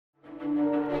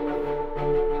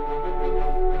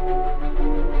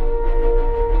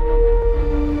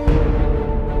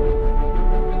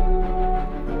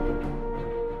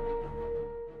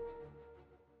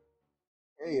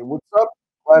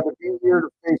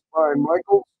Brian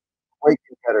Michaels, great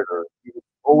competitor. He was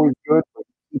always good, but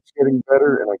he keeps getting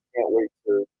better, and I can't wait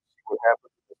to see what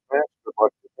happens in this match. Good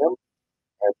luck to him.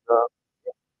 And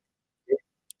yeah.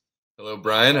 Hello,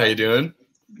 Brian. How you doing?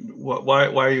 Why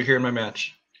are you here in my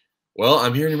match? Well,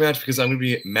 I'm here in your match because I'm going to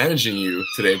be managing you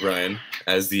today, Brian,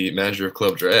 as the manager of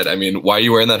Club Dread. I mean, why are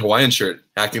you wearing that Hawaiian shirt,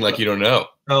 acting like you don't know?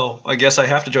 Oh, I guess I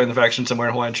have to join the faction since I'm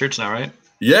wearing Hawaiian shirts now, right?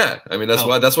 Yeah, I mean that's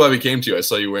why we came to you. I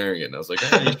saw you wearing it, and I was like, you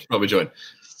should probably join.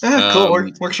 Yeah, cool.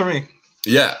 Works for me.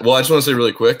 Yeah, well, I just want to say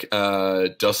really quick,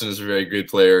 Dustin is a very good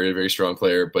player, a very strong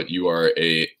player, but you are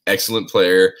a excellent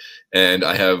player, and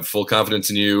I have full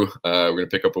confidence in you. We're going to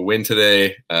pick up a win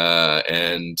today,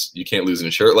 and you can't lose in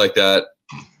a shirt like that.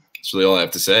 That's really all I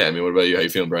have to say. I mean, what about you? How you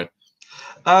feeling, Brian?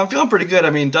 I'm feeling pretty good. I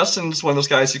mean, Dustin's one of those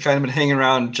guys who kind of been hanging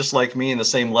around just like me in the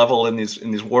same level in these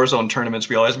Warzone tournaments.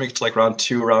 We always make it to like round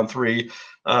 2, round 3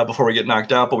 before we get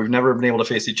knocked out, but we've never been able to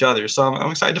face each other. So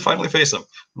I'm excited to finally face him.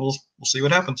 We'll see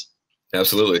what happens.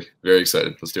 Absolutely. Very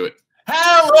excited. Let's do it.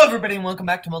 Hello, everybody, and welcome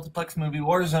back to Multiplex Movie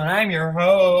Warzone. I'm your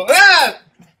host.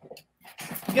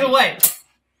 Get away.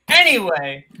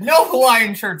 Anyway, no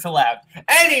Hawaiian shirts allowed.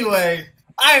 Anyway,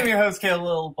 I'm your host,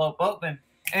 Kaleb Boatman.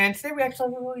 And today we actually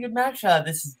have a really good match.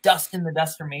 This is Dustin the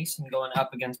Duster Mason going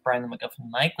up against Brian the MacGuffin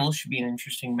Michael. Should be an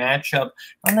interesting matchup.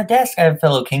 On the desk, I have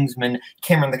fellow Kingsman,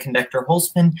 Cameron the Conductor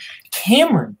Holzman.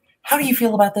 Cameron, how do you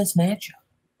feel about this matchup?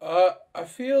 I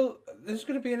feel this is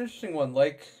going to be an interesting one.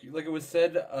 Like it was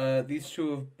said, these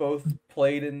two have both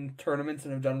played in tournaments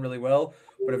and have done really well,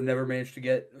 but have never managed to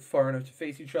get far enough to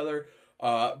face each other.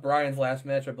 Brian's last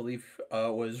match, I believe,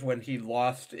 was when he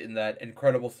lost in that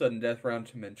incredible sudden death round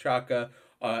to Menchaca.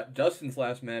 Dustin's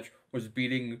last match was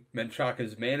beating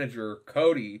Menchaca's manager,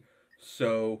 Cody.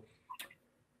 So,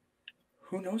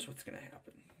 who knows what's going to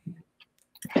happen?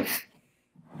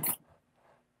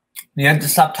 You had to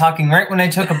stop talking right when I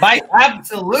took a bite.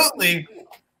 Absolutely.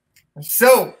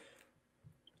 So,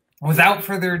 without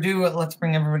further ado, let's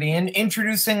bring everybody in.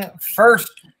 Introducing first,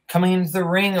 coming into the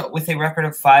ring with a record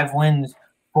of 5 wins,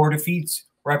 4 defeats,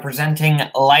 representing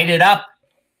Light It Up.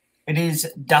 It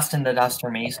is Dustin the Duster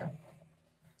Mason.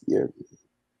 Yeah.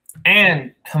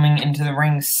 And coming into the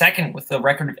ring second with a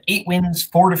record of 8 wins,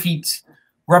 4 defeats,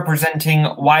 representing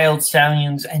Wild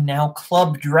Stallions and now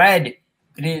Club Dread.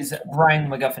 It is Brian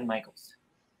MacGuffin Michaels.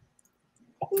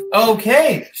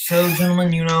 Okay, so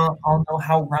gentlemen, you all know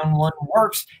how round 1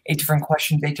 works. 8 different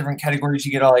questions, 8 different categories.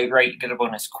 You get all 8 right, you get a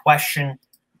bonus question.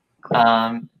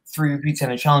 3 repeats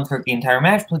and a challenge throughout the entire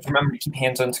match. Please remember to keep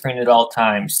hands on screen at all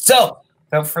times. So,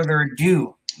 without further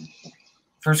ado,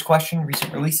 first question,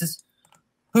 recent releases.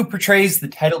 Who portrays the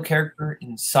title character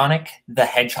in Sonic the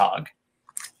Hedgehog?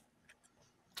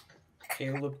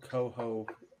 Kaleb Koho,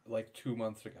 like 2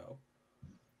 months ago.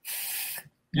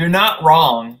 You're not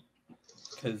wrong.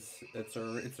 Because it's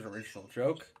an original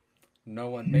joke. No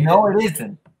one made it. No, it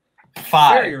isn't.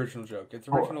 5. Very original joke. It's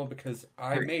original because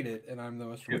I made it, and I'm the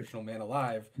most original man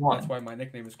alive. 1. That's why my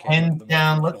nickname is Kaleb. Hands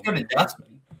down. Let's go to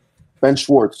Dustin. Ben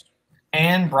Schwartz.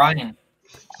 And Brian.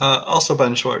 Also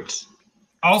Ben Schwartz.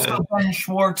 Also Ben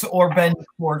Schwartz or Ben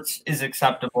Schwartz is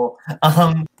acceptable.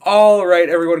 All right,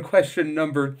 everyone. Question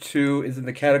number 2 is in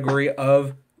the category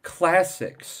of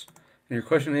classics. And your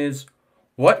question is,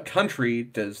 what country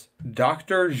does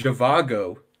Dr.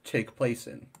 Zhivago take place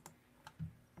in?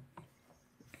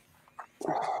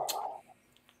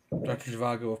 Dr.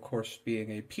 Zhivago, of course,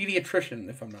 being a pediatrician,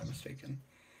 if I'm not mistaken.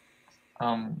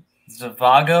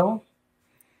 Zhivago?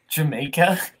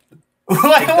 Jamaica?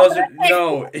 It doesn't.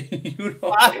 No, you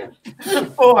don't.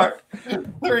 5, 4,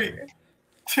 3,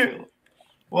 2,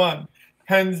 1.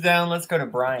 Hands down. Let's go to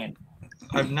Brian.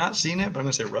 I've not seen it, but I'm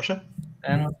going to say Russia.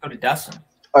 And let's go to Dustin.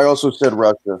 I also said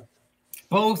Russia.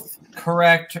 Both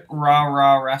correct. Rah,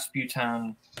 rah,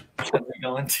 Rasputin. As we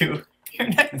go into your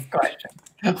next question,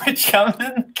 which comes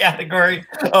in the category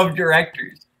of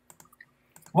directors.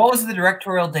 What was the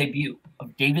directorial debut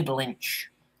of David Lynch?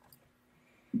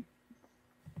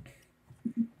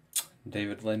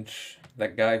 David Lynch,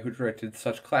 that guy who directed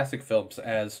such classic films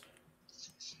as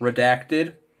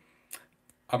Redacted.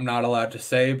 I'm not allowed to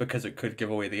say because it could give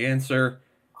away the answer.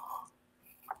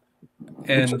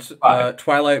 And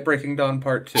Twilight Breaking Dawn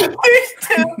Part 2.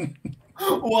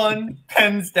 2, 1,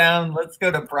 pens down. Let's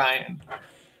go to Brian.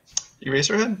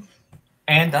 Eraserhead?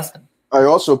 And Dustin. I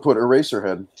also put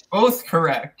Eraserhead. Both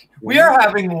correct. We are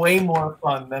having way more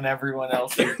fun than everyone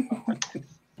else here.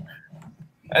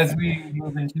 As we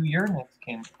move into your next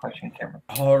question, Cameron.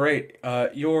 All right.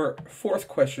 Your 4th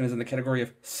question is in the category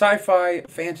of sci-fi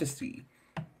fantasy.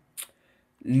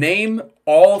 Name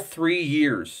all 3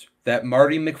 years that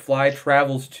Marty McFly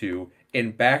travels to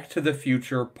in Back to the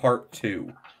Future Part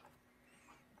 2.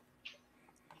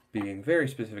 being very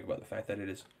specific about the fact that it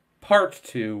is part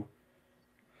 2,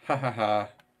 ha ha ha,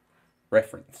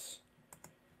 reference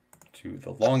to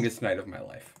The Longest Night of My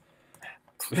Life.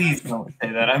 Please don't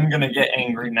say that. I'm going to get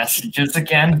angry messages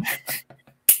again.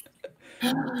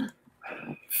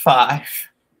 5,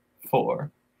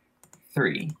 4,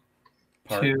 3,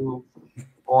 Part. 2,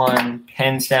 1.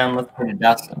 Hands down. Let's go to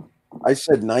Dustin. I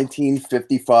said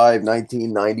 1955,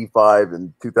 1995,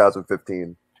 and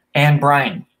 2015. And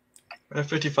Brian.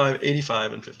 55,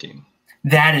 85, and 15.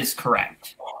 That is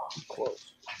correct.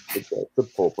 Close.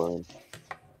 Good pull, Brian.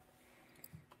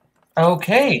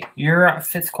 Okay, your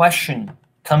fifth question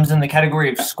comes in the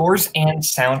category of scores and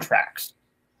soundtracks.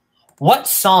 What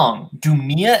song do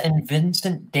Mia and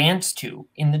Vincent dance to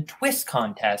in the twist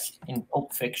contest in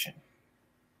Pulp Fiction?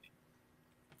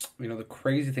 You know, the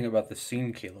crazy thing about the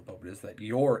scene, Caleb, is that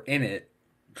you're in it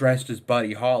dressed as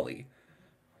Buddy Holly.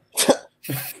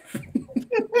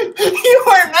 You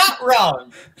are not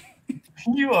wrong.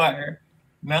 You are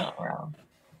not wrong.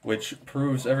 Which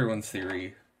proves everyone's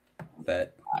theory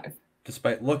that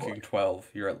despite looking 12,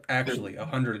 you're actually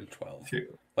 112.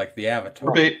 Like the Avatar.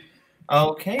 Repeat.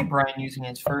 Okay, Brian using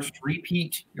his first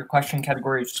repeat. Your question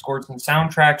category of scores and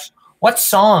soundtracks. What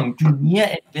song do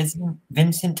Mia and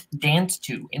Vincent dance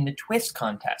to in the twist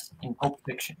contest in Pulp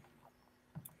Fiction?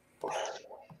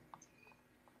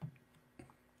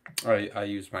 I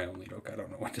used my only joke. I don't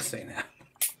know what to say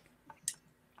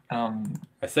now.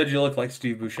 I said you look like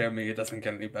Steve Buscemi. It doesn't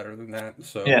get any better than that.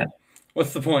 So yeah.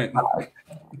 What's the point? 5,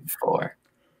 4,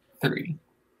 3,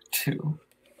 2,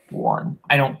 1.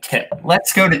 I don't tip.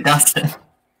 Let's go to Dustin.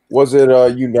 Was it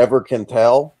You Never Can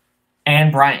Tell?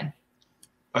 And Brian.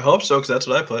 I hope so, because that's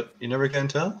what I put. You never can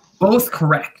tell? Both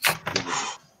correct.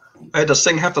 I had to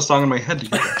sing half the song in my head to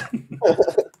get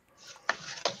that.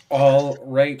 All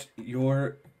right.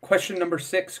 Your question number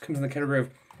 6 comes in the category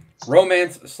of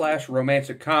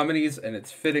romance/romantic comedies, and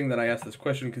it's fitting that I asked this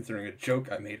question considering a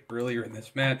joke I made earlier in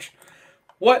this match.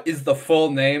 What is the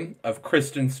full name of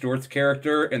Kristen Stewart's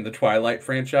character in the Twilight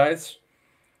franchise?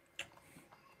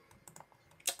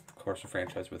 Of course, a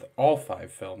franchise with all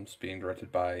 5 films being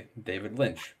directed by David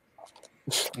Lynch,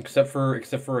 except for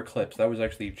Eclipse. That was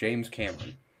actually James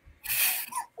Cameron.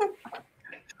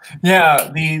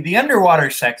 Yeah, the underwater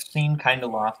sex scene kind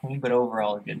of lost me, but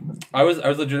overall a good movie. I was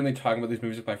legitimately talking about these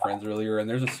movies with my friends earlier, and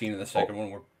there's a scene in the second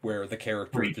one where the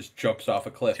character just jumps off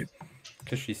a cliff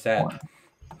because she's sad. 1.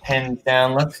 Hands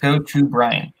down. Let's go to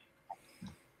Brian.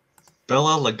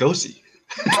 Bella Lugosi.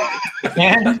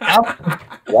 And up.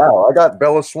 Wow, I got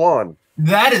Bella Swan.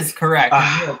 That is correct.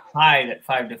 We are tied at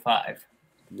 5-5.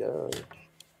 Yeah.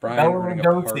 Brian, Bella earning a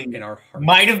heart Lugosi in our heart.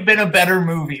 might have been a better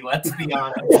movie, let's be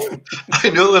honest. I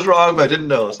knew it was wrong, but I didn't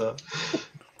know, so.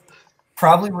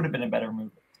 Probably would have been a better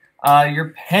movie.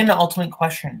 Your penultimate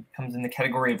question comes in the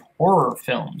category of horror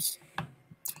films.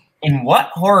 In what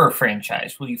horror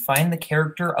franchise will you find the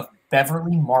character of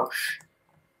Beverly Marsh?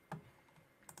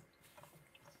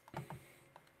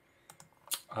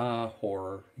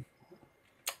 Horror.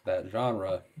 That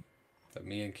genre that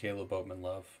me and Kaleb Boatman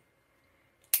love.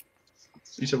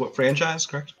 You said what franchise,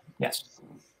 correct? Yes.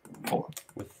 4.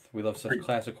 We love such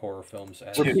classic horror films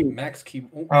as 2. Max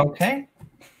Keeble. Okay.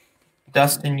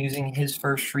 Dustin using his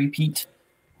first repeat.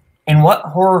 In what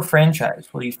horror franchise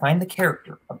will you find the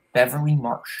character of Beverly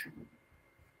Marsh?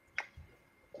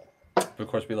 Of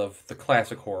course, we love the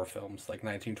classic horror films like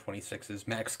 1926's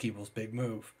Max Keeble's Big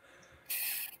Move.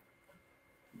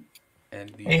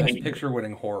 And the Best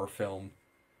Picture-winning horror film,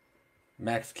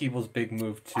 Max Keeble's Big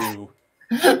Move 2.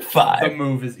 5. The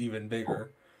move is even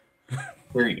bigger.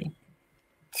 3,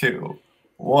 2,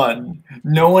 1.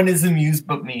 No one is amused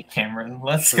but me, Cameron.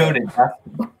 Let's go to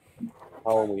Dustin.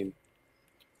 Halloween.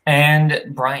 And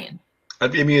Brian.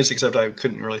 I'd be amused, except I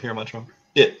couldn't really hear much more.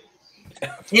 It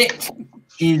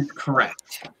is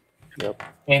correct. Yep.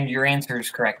 And your answer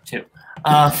is correct, too.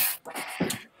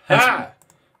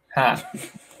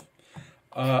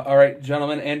 All right,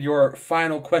 gentlemen, and your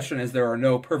final question, as there are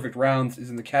no perfect rounds, is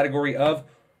in the category of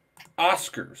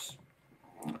Oscars.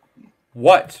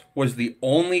 What was the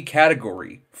only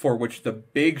category for which The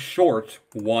Big Short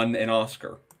won an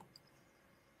Oscar?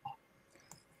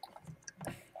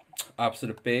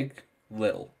 Opposite of big,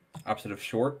 little. Opposite of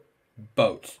short,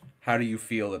 boat. How do you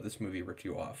feel that this movie ripped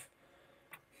you off?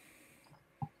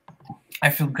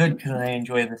 I feel good because I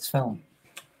enjoy this film.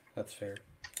 That's fair.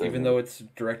 Even though it's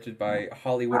directed by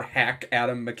Hollywood hack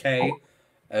Adam McKay,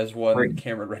 as one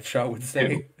Cameron Redshaw would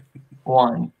say.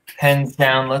 1. Pens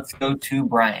down. Let's go to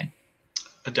Brian.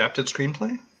 Adapted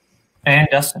screenplay? And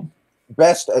Dustin.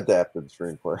 Best adapted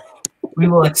screenplay. We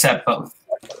will accept both.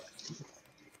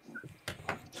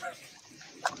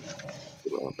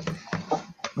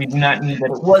 We do not need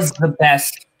that it was the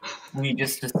best. We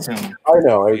just assumed. I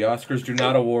know. The Oscars do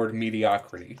not award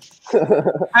mediocrity.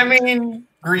 I mean,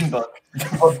 Green Book.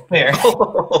 Fair.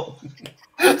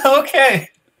 Okay.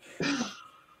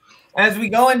 As we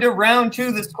go into round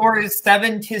 2, the score is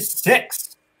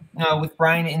 7-6, with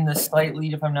Brian in the slight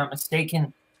lead, if I'm not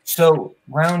mistaken. So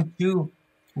round 2,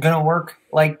 gonna work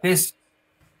like this.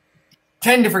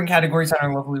 10 different categories on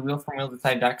our lovely wheel from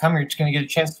wheeldecide.com. You're just gonna get a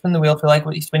chance to spin the wheel. If you like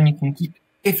what you spin, you can keep.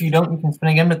 If you don't, you can spin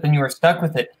again, but then you are stuck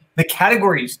with it. The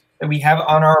categories that we have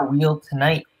on our wheel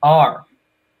tonight are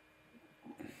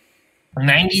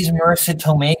 90s Marissa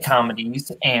Tomei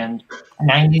comedies and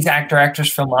 90s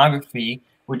actor-actress filmography,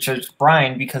 which is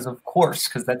Brian, because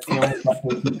that's the only stuff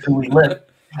we truly live.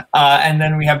 And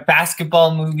then we have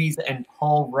basketball movies and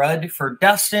Paul Rudd for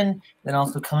Dustin, then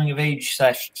also coming of age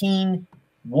 / teen,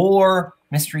 war,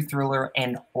 mystery thriller,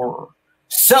 and horror.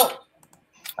 So,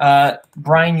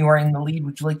 Brian, you are in the lead.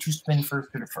 Would you like to spin first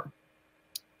or defer?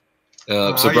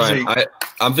 So Brian,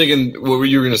 I'm thinking, what were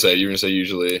you going to say? You were going to say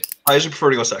usually. I usually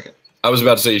prefer to go second. I was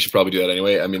about to say you should probably do that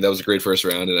anyway. I mean, that was a great first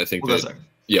round, and I think We'll go second.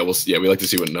 Yeah, we like to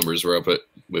see what numbers we're up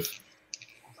with.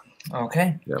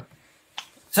 Okay. Yeah.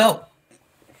 So,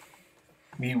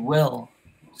 we will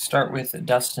start with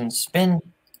Dustin's spin.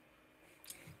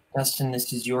 Dustin,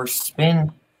 this is your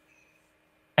spin.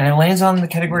 And it lands on the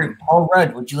category of Paul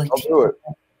Rudd. Would you like to do it?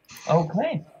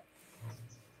 Okay.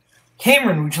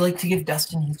 Cameron, would you like to give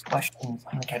Dustin his questions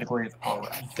on the category of Paul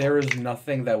Rudd? There is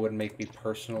nothing that would make me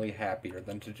personally happier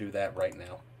than to do that right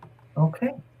now.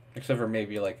 Okay. Except for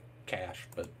maybe, like, cash,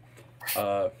 but...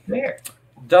 There.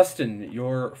 Dustin,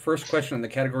 your first question in the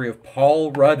category of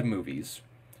Paul Rudd movies.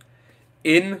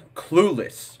 In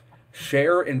Clueless,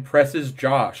 Cher impresses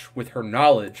Josh with her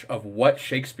knowledge of what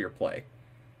Shakespeare play?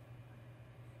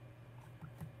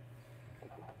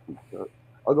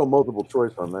 I'll go multiple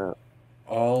choice on that.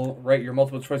 All right, your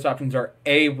multiple choice options are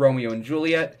A, Romeo and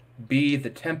Juliet, B, The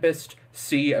Tempest,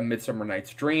 C, A Midsummer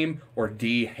Night's Dream, or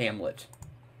D, Hamlet.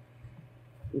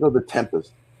 I'll go The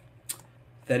Tempest.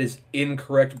 That is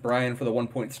incorrect, Brian, for the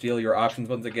 1-point steal. Your options,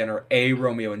 once again, are A,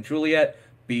 Romeo and Juliet,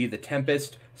 B, The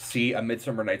Tempest, C, A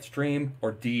Midsummer Night's Dream,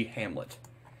 or D, Hamlet.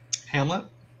 Hamlet?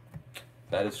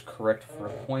 That is correct for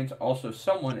a point. Also,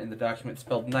 someone in the document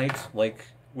spelled night, like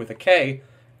with a K,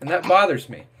 and that bothers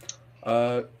me.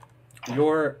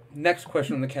 Your next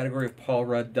question in the category of Paul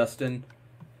Rudd, Dustin.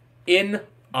 In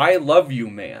I Love You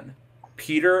Man,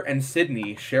 Peter and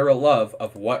Sydney share a love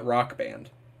of what rock band?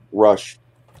 Rush.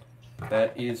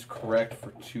 That is correct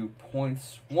for 2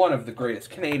 points. One of the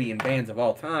greatest Canadian bands of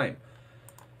all time.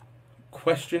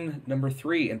 Question number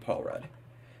 3 in Paul Rudd.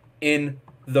 In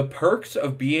The Perks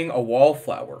of Being a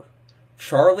Wallflower,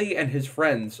 Charlie and his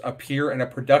friends appear in a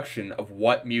production of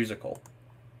what musical?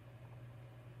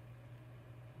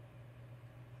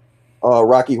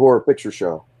 Rocky Horror Picture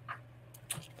Show.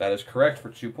 That is correct for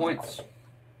 2 points.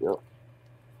 Yep.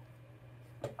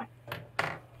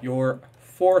 Your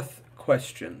fourth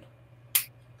question.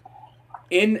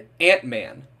 In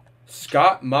Ant-Man,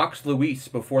 Scott mocks Luis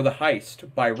before the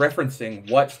heist by referencing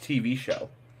what TV show?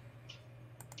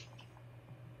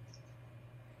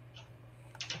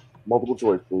 Multiple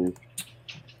choice, please.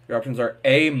 Your options are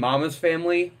A, Mama's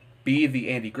Family, B, The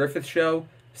Andy Griffith Show,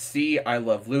 C, I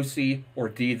Love Lucy, or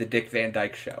D, The Dick Van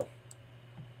Dyke Show.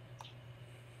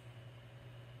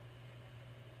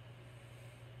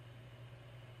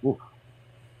 Ooh.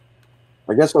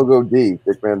 I guess I'll go D,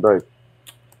 Dick Van Dyke.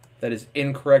 That is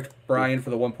incorrect, Brian,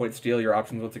 for the 1-point steal. Your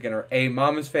options once again are A,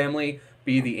 Mama's Family,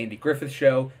 B, The Andy Griffith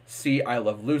Show, C, I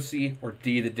Love Lucy, or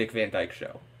D, The Dick Van Dyke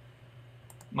Show.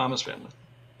 Mama's Family.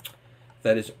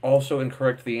 That is also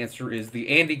incorrect. The answer is The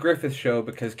Andy Griffith Show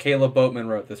because Kaleb Boatman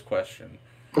wrote this question.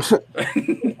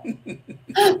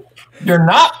 You're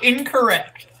not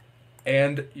incorrect.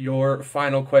 And your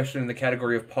final question in the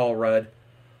category of Paul Rudd.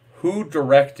 Who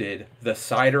directed The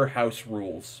Cider House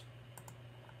Rules?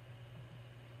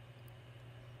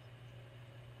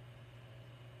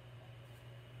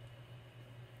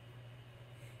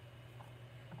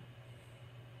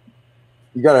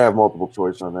 You got to have multiple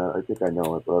choice on that. I think I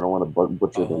know it, but I don't want to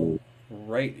butcher the name.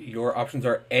 Right. Your options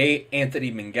are A,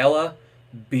 Anthony Minghella,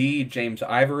 B, James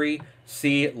Ivory,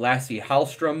 C, Lassie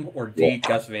Hallstrom, or D,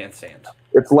 Gus Van Sant.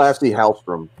 It's Lassie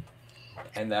Hallstrom.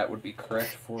 And that would be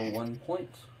correct for 1 point.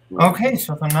 Okay,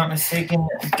 so if I'm not mistaken,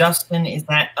 Dustin is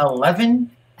at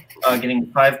 11, getting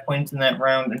 5 points in that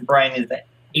round, and Brian is at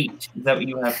 8. Is that what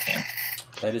you have, Cam?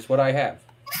 That is what I have.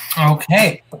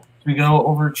 Okay, so we go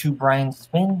over to Brian's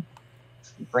spin.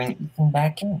 Bring Ethan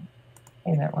back in.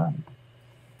 Hey, that run.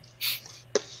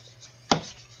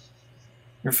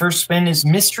 Your first spin is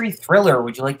mystery thriller.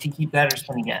 Would you like to keep that or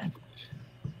spin again?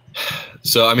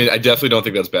 So, I mean, I definitely don't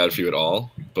think that's bad for you at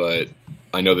all, but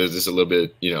I know there's just a little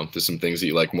bit, you know, there's some things that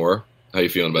you like more. How are you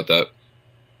feeling about that?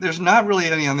 There's not really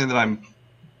any on there that I'm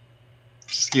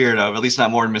scared of, at least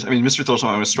not more than I mean, mystery thriller's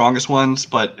one of my strongest ones,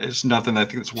 but it's nothing that I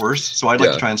think that's worse. So I'd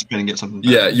like to try and spin and get something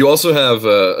better. Yeah, you also have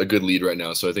a good lead right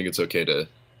now, so I think it's okay to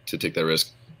take that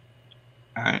risk.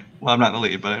 All right. Well, I'm not in the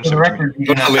lead, but I'm For the record, you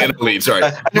do not the lead. Sorry,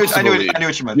 I knew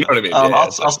what you meant. You know what I mean?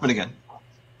 I'll spin again.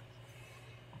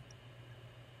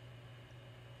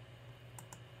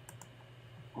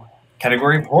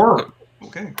 category of horror.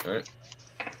 Okay. All right.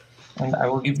 And I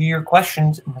will give you your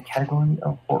questions in the category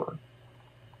of horror.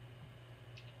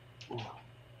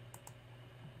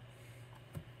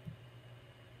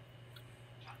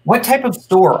 What type of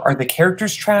store are the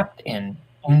characters trapped in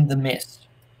The Mist?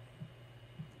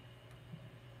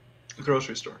 A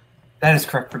grocery store. That is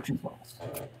correct for 2 points.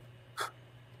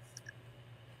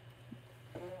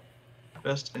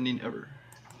 Best ending ever.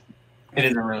 It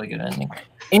is a really good ending.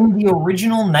 In the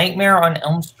original Nightmare on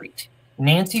Elm Street,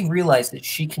 Nancy realized that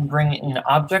she can bring in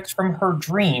objects from her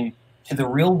dream to the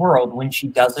real world when she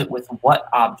does it with what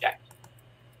object?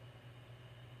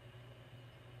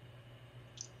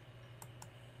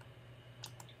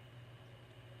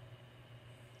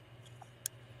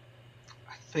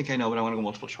 I think I know, but I want to go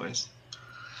multiple choice.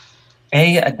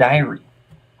 A diary.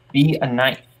 B, a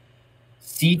knife.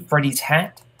 C, Freddy's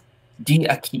hat. D,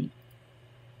 a key.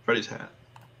 Freddy's hat.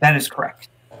 That is correct.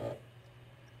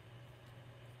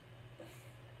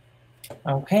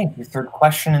 Okay, your third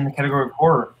question in the category of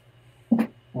horror.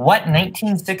 What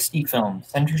 1960 film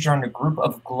centers around a group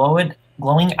of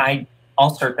glowing-eyed... I'll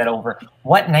start that over.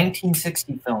 What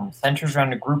 1960 film centers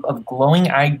around a group of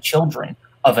glowing-eyed children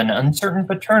of an uncertain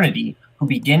paternity who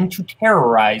begin to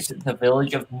terrorize the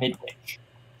village of Midwich?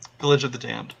 Village of the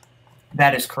Damned.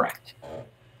 That is correct.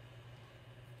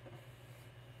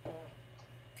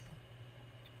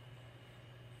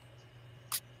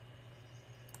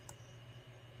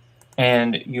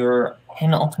 And your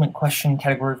penultimate question,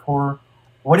 category 4.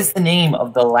 What is the name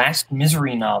of the last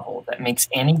Misery novel that makes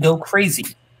Annie go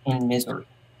crazy in Misery?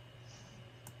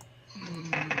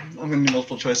 I'm going to do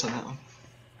multiple choice on that one.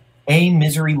 A,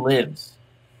 Misery Lives.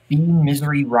 B,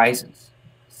 Misery Rises.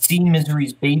 C,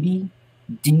 Misery's Baby.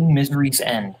 D, Misery's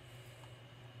End.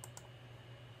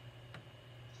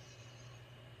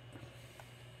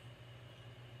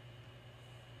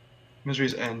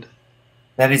 Misery's End.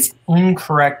 That is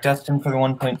incorrect, Dustin, for the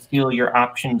 1-point steal. Your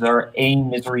options are A,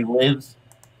 Misery Lives.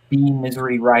 B,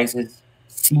 Misery Rises.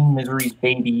 C, Misery's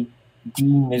Baby. D,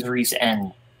 Misery's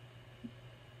End.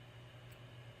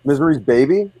 Misery's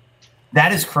Baby?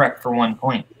 That is correct for 1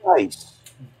 point. Nice.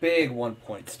 Big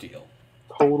 1-point steal.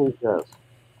 Total guess.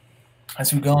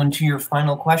 As we go into your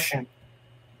final question,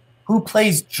 who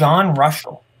plays John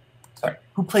Russell?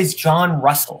 Who plays John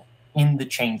Russell in The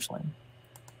Changeling?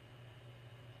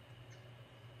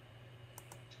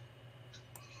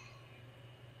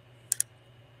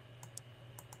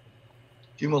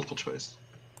 Do multiple choice.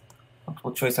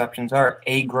 Multiple choice options are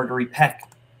A, Gregory Peck.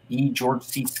 B, George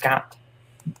C. Scott.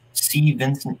 C,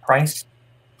 Vincent Price.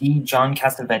 D, John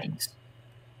Cassavetes.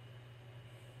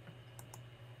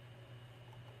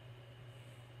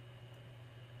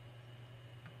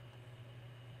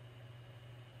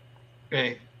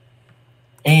 A.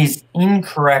 A is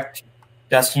incorrect.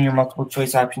 Dustin, your multiple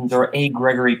choice options are A,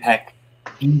 Gregory Peck.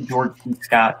 B, George C.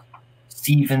 Scott.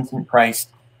 C, Vincent Price.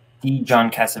 D, John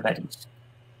Cassavetes.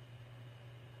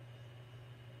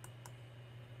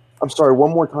 I'm sorry, one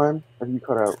more time. Have you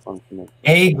cut out on me?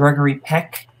 A, Gregory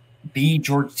Peck. B,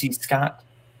 George C. Scott.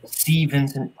 C,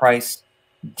 Vincent Price.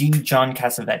 D, John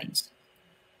Cassavetes.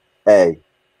 A.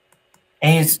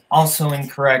 A is also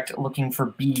incorrect. Looking for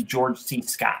B, George C.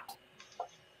 Scott.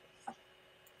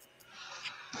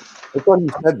 I thought he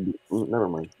said B. Never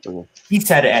mind. Okay. He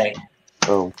said A.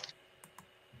 Oh.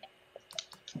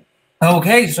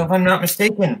 Okay, so if I'm not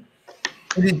mistaken,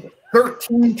 it is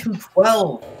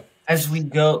 13-12 as we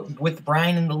go with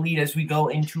Brian in the lead as we go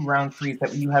into round 3. Is that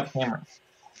what you have, Cameron?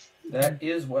 That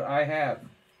is what I have.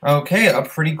 Okay, a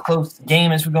pretty close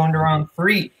game as we go into round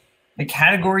 3. The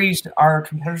categories our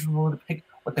competitors will be able to pick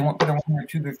what they want for their 1, their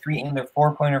 2, their 3, and their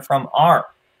 4-pointer from are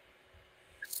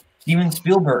Steven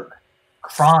Spielberg,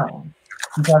 crime,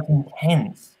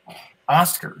 2010s,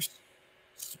 Oscars,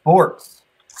 sports,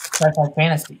 sci-fi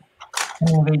fantasy,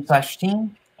 coming of age /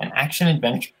 teen, and action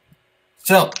adventure.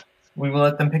 So we will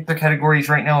let them pick their categories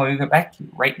right now. We'll get back to you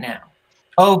right now.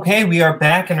 Okay, we are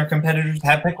back, and our competitors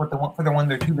have picked what they want for their 1,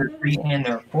 their 2, their 3, and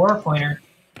their 4-pointer.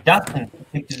 Dustin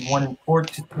picked his 1 and 4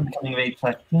 to coming of age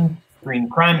 / teen, 3 in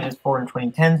crime, and his 4 in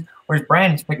 2010s. whereas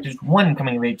Brian has picked his 1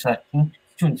 coming-of-age selection,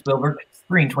 2 in Spielberg,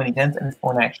 3 in 2010s, and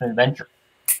 4 in action-adventure.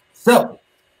 So,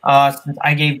 since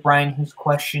I gave Brian his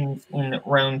questions in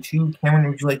round 2, Cameron,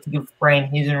 would you like to give Brian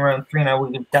his in round 3, and I will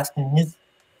give Dustin his?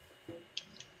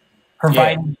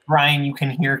 Provided, Brian, you can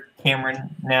hear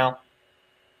Cameron now.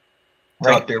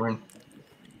 Right. Talk, Cameron.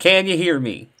 Can you hear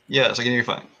me? Yes, I can hear you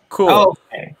fine. Cool.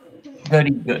 Okay.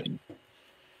 Goody.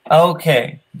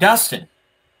 Okay. Dustin,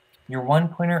 your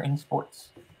 1-pointer in sports.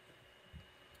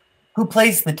 Who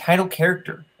plays the title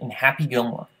character in Happy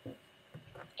Gilmore?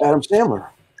 Adam Sandler.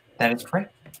 That is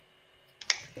correct.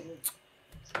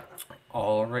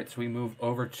 All right, so we move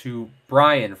over to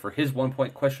Brian for his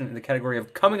 1-point question in the category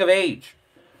of coming of age.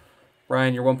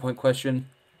 Brian, your 1-point question.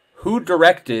 Who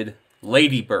directed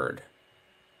Lady Bird?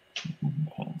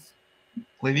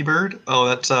 Lady Bird? Oh,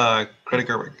 that's Greta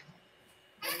Gerwig.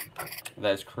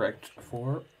 That is correct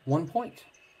for 1 point.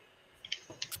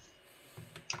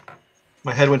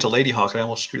 My head went to Lady Hawk, and I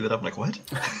almost screwed that up. I'm like, what?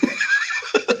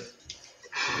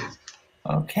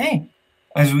 Okay.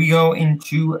 As we go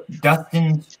into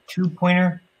Dustin's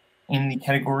 2-pointer in the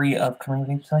category of coming of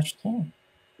age /teen.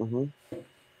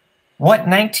 What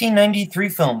 1993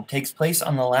 film takes place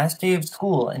on the last day of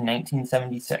school in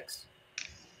 1976?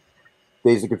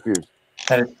 Dazed and Confused.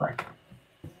 That is correct.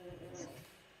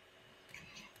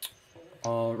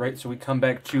 All right, so we come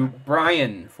back to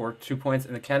Brian for 2 points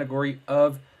in the category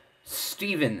of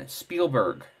Steven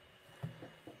Spielberg.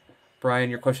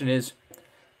 Brian, your question is,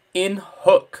 in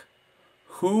Hook,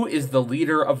 who is the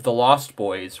leader of the Lost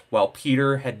Boys while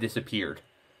Peter had disappeared?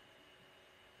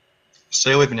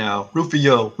 Stay with me now.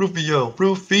 Rufio. Yo!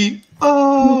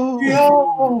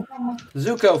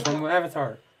 Zuko from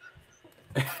Avatar.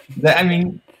 I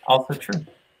mean, also true.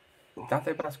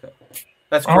 Dante Basco.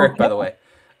 That's correct, by the way.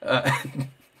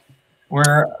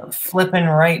 We're flipping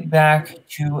right back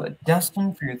to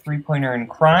Dustin for your 3-pointer in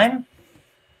crime.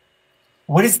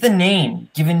 What is the name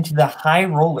given to the high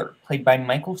roller played by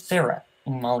Michael Cera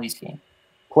in Molly's Game?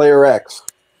 Player X.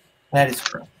 That is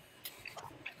correct.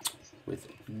 With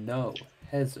no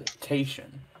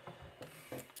hesitation.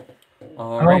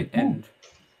 All right, and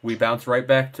we bounce right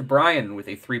back to Brian with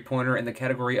a 3-pointer in the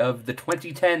category of the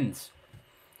 2010s.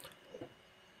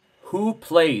 Who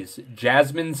plays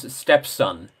Jasmine's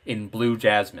stepson in Blue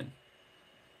Jasmine?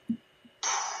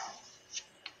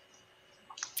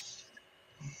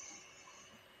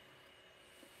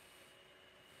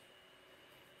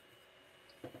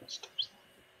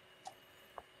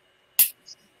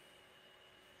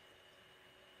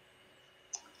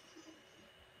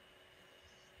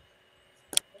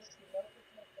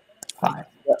 Five.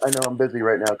 Yeah, I know I'm busy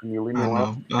right now. Can you leave me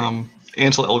alone?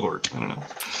 Ansel Elgort. I don't know.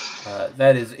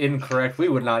 That is incorrect. We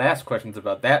would not ask questions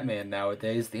about that man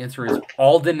nowadays. The answer is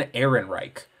Alden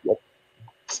Ehrenreich. Yep.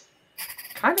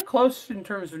 Kind of close in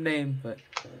terms of name, but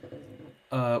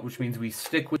which means we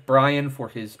stick with Brian for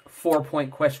his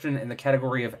 4-point question in the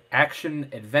category of action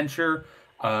adventure.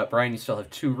 Brian, you still have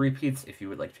 2 repeats if you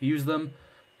would like to use them.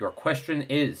 Your question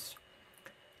is,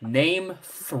 name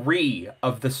 3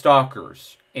 of the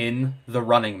stalkers in The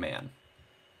Running Man.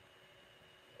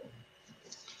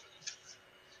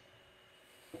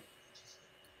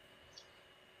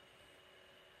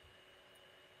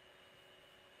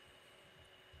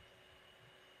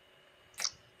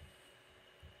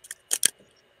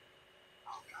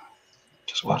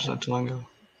 Just watched that too long ago.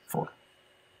 4,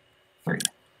 3,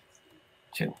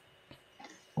 2,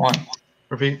 1.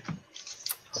 Repeat.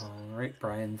 All right,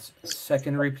 Brian's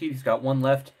second repeat. He's got 1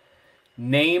 left.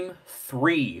 Name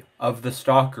 3 of the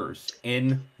stalkers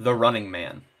in The Running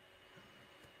Man.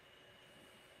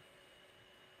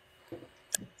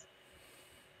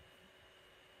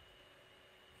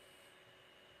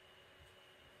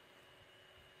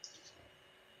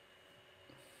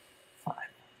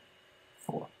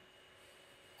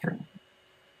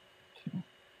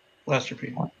 Last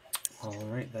repeat. All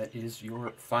right, that is your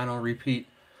final repeat.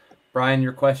 Brian,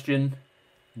 your question.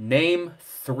 Name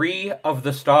 3 of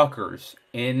the stalkers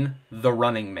in The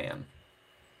Running Man.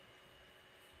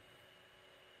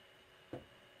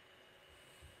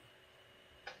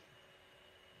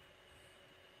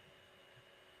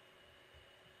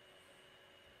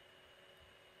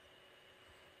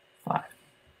 Five,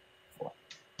 4,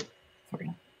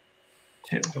 3,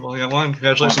 2. I've only got 1.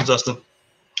 Congratulations, Dustin.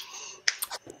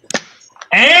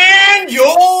 And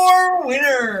your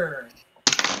winner,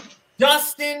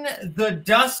 Dustin the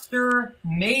Duster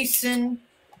Mason.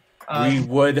 We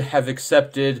would have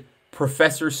accepted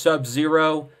Professor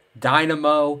Sub-Zero,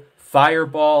 Dynamo,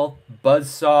 Fireball,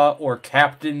 Buzzsaw, or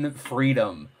Captain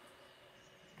Freedom.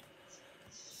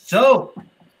 So,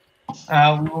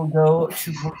 we will go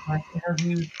to bookmark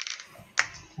interviews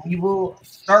we will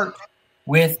start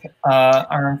with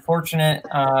our unfortunate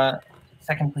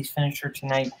second place finisher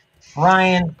tonight,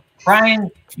 Brian. Brian,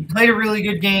 you played a really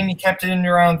good game. You kept it in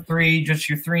round 3. Just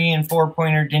your 3 and 4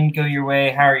 pointer didn't go your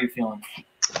way. How are you feeling?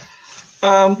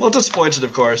 Well, disappointed,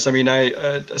 of course. I mean,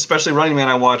 especially Running Man,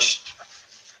 I watched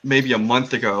maybe a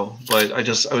month ago, but I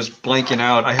was blanking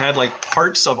out. I had like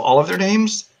parts of all of their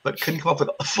names, but couldn't come up with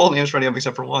full names for any of them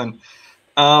except for one.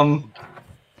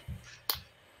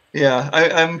 Yeah,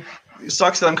 it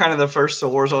sucks that I'm kind of the first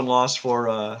Warzone loss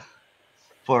for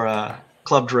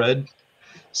Club Dread,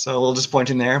 so a little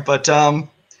disappointing there. But I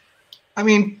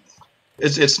mean,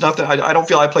 it's nothing. I don't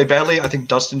feel I played badly. I think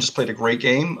Dustin just played a great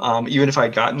game. Even if I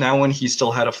had gotten that one, he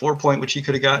still had a 4-point, which he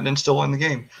could have gotten and still won the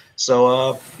game.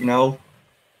 So you know,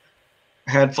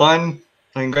 had fun,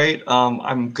 playing great.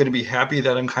 I'm going to be happy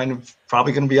that I'm kind of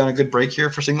probably going to be on a good break here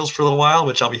for singles for a little while,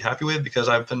 which I'll be happy with because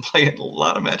I've been playing a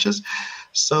lot of matches.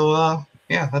 So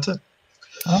yeah, that's it.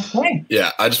 Okay.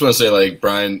 Yeah, I just want to say, like,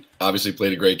 Brian obviously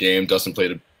played a great game. Dustin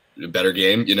played a better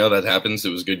game. You know, that happens. It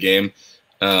was a good game.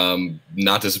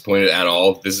 Not disappointed at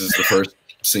all. This is the first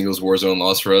singles Warzone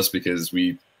loss for us because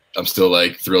I'm still,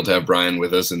 like, thrilled to have Brian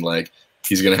with us, and, like,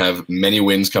 he's going to have many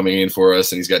wins coming in for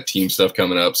us, and he's got team stuff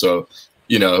coming up. So,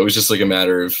 you know, it was just, like, a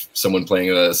matter of someone playing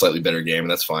a slightly better game,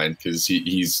 and that's fine because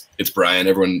it's Brian.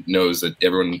 Everyone knows that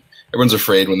everyone's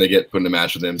afraid when they get put in a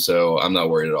match with him, so I'm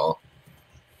not worried at all.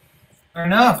 Fair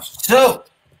enough. So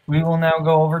we will now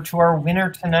go over to our winner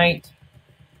tonight,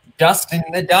 Dustin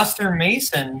the Duster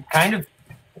Mason, kind of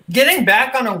getting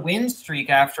back on a win streak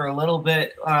after a little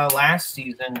bit last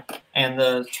season and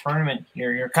the tournament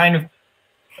here. You're kind of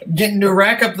getting to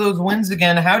rack up those wins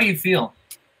again. How do you feel?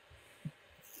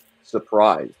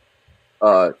 Surprised.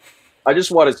 I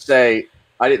just want to say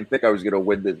I didn't think I was going to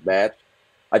win this match.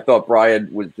 I thought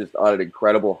Brian was just on an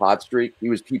incredible hot streak.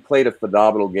 He played a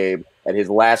phenomenal game, and his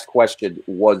last question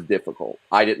was difficult.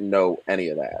 I didn't know any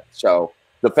of that. So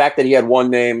the fact that he had one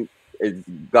name is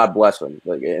God bless him,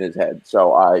 like, in his head.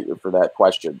 So for that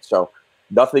question. So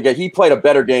nothing. He played a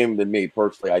better game than me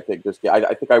personally. I think this game.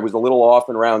 I think I was a little off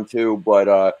in round 2,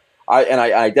 but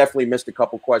I definitely missed a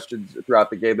couple questions throughout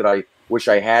the game that I wish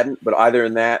I hadn't. But other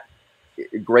than that,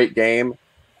 great game.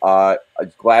 I'm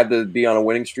glad to be on a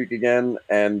winning streak again,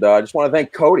 and I just want to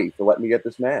thank Cody for letting me get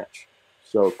this match.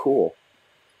 So cool.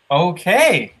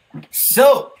 Okay,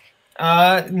 so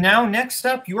now next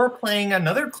up, you are playing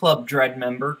another Club Dread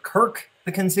member, Kirk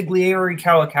the Consigliere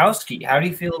Kowalkowski. How do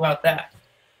you feel about that?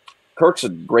 Kirk's a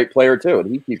great player too,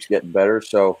 and he keeps getting better.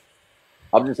 So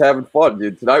I'm just having fun,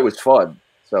 dude. Tonight was fun.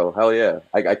 So hell yeah,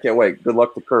 I can't wait. Good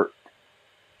luck to Kirk.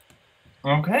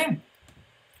 Okay.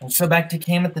 So back to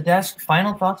Cam at the desk.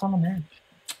 Final thoughts on the match?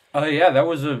 Yeah, that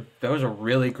was a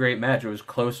really great match. It was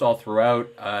close all throughout.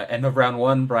 End of round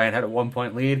 1, Brian had a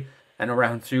 1-point lead. End of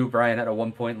round 2, Brian had a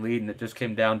 1-point lead, and it just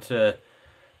came down to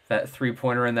that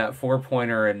 3-pointer and that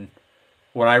 4-pointer. And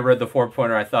when I read the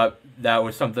 4-pointer, I thought that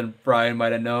was something Brian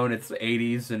might have known. It's the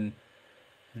 80s, and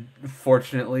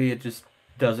fortunately, it just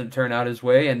doesn't turn out his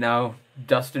way. And now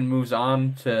Dustin moves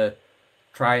on to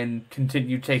try and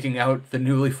continue taking out the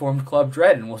newly formed Club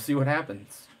Dread, and we'll see what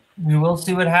happens. We will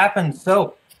see what happens.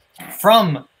 So,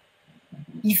 from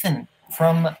Ethan,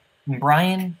 from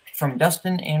Brian, from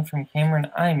Dustin, and from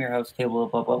Cameron, I'm your host,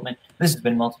 Kaleb Koho. This has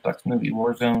been Multiplex Movie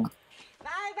Warzone.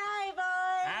 Bye-bye,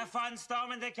 boys. Have fun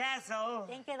storming the castle.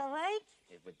 Think it'll work?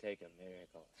 It would take a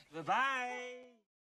miracle. Bye-bye.